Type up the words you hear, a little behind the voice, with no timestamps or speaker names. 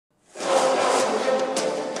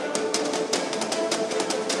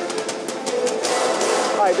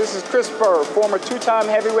right, this is Chris Byrd, former two-time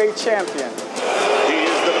heavyweight champion. He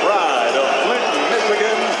is the pride of Flint,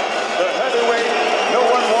 Michigan, the heavyweight no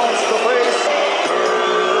one wants to face,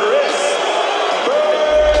 Chris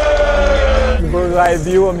Byrd. Bird's Eye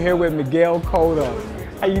View, I'm here with Miguel Cotto.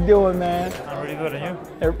 How you doing, man? I'm really good, and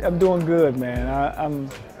you? I'm doing good, man.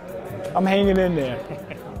 I'm hanging in there.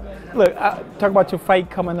 Look, talk about your fight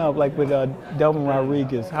coming up, like with Delvin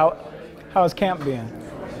Rodriguez. How's camp been?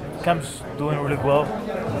 Camp's doing really well.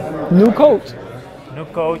 New coach. New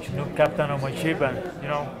coach, new captain on my ship, and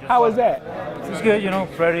How is that? It's good,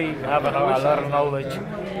 Freddie have a lot of knowledge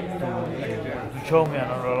to show me,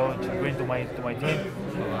 and a lot of knowledge to bring to my team,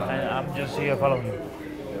 and I'm just here following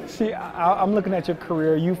him. See, I'm looking at your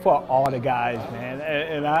career. You fought all the guys, man,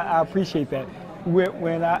 and I appreciate that.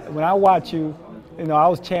 When I watch you, I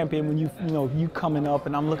was champion when you coming up,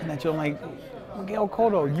 and I'm looking at you. I'm like, Miguel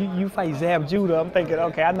Cotto, you fight Zab Judah. I'm thinking,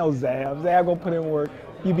 okay, I know Zab. Zab gonna put in work.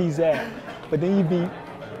 You beat Zab, but then you beat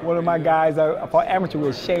one of my guys I fought amateur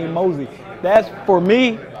with, Shane Mosley. That's for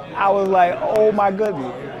me. I was like, oh my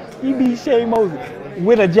goodness, you beat Shane Mosley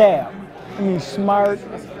with a jab. I mean, smart,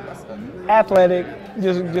 athletic,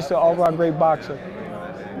 just an all-around great boxer.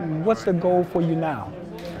 What's the goal for you now?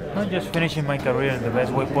 I'm just finishing my career in the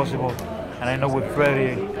best way possible. And I know with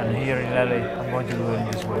Freddie and here in LA, I'm going to do it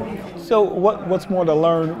in this way. So what's more to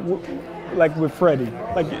learn, like with Freddie?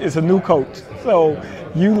 Like, it's a new coach. So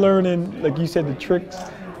you learning, like you said, the tricks.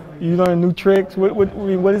 You learn new tricks.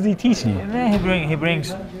 What is he teaching you? And he brings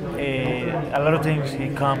a lot of things. He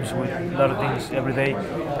comes with a lot of things every day,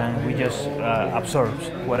 and we just absorb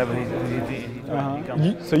whatever he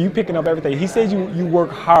comes. So you picking up everything. He says you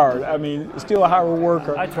work hard. I mean, still a hard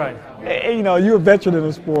worker. I try. You're a veteran in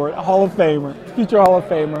the sport, a Hall of Famer, future Hall of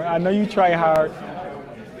Famer. I know you try hard.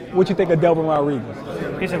 What you think of Delvin Rodriguez?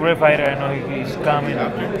 He's a great fighter. I know he's coming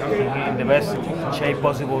in the best shape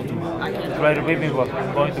possible to try to beat me, but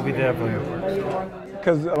I'm going to be there for him.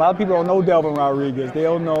 Because a lot of people don't know Delvin Rodriguez. They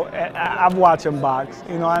don't know. I've watched him box,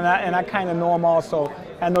 and I kind of know him also.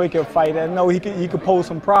 I know he can fight. I know he could pose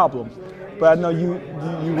some problems. But I know you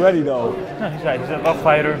ready though. He's a tough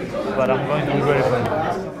fighter, but I'm going to be ready for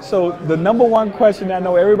him. So the number one question I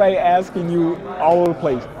know everybody asking you all over the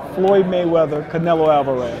place: Floyd Mayweather, Canelo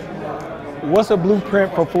Alvarez. What's a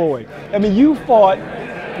blueprint for Floyd? I mean, you fought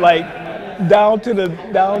like down to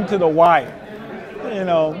the wire.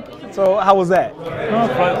 So how was that?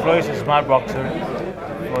 Floyd's a smart boxer.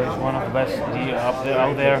 Floyd's one of the best out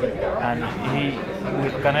there, and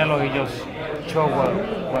with Canelo he just showed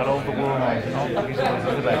what all the world knows. He's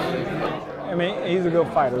the best. I mean, he's a good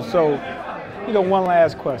fighter. So, one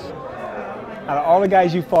last question. Out of all the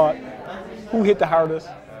guys you fought, who hit the hardest?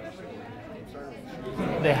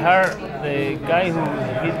 The guy who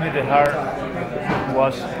hit me the hard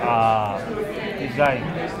was this guy.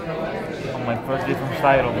 On my first different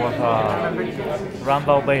title was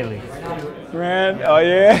Randall Bailey. Oh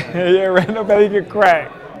yeah, Randall Bailey can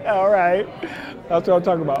crack. All right, that's what I'm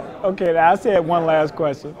talking about. Okay, now I said one last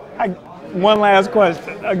question. One last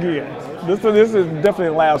question again. This is definitely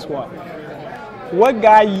the last one. What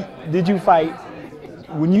guy did you fight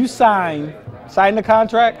when you signed the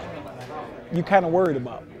contract? You kind of worried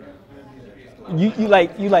about. You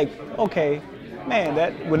like okay, man.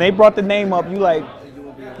 That when they brought the name up, you like,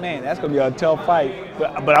 man, that's gonna be a tough fight.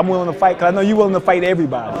 But I'm willing to fight because I know you're willing to fight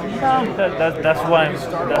everybody. That's why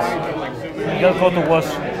Miguel Cotto was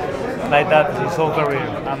like that his whole career.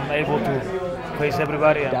 I'm able to face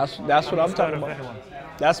everybody. That's what I'm talking about.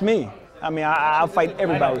 That's me. I mean, I'll fight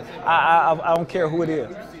everybody. I don't care who it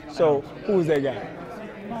is. So who is that guy?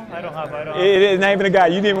 I don't have. It's not even a guy.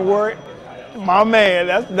 You didn't even worry. My man,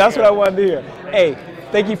 that's what I wanted to hear. Hey,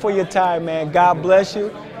 thank you for your time, man. God bless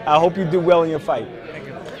you. I hope you do well in your fight. Thank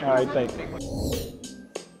you. All right, thank you.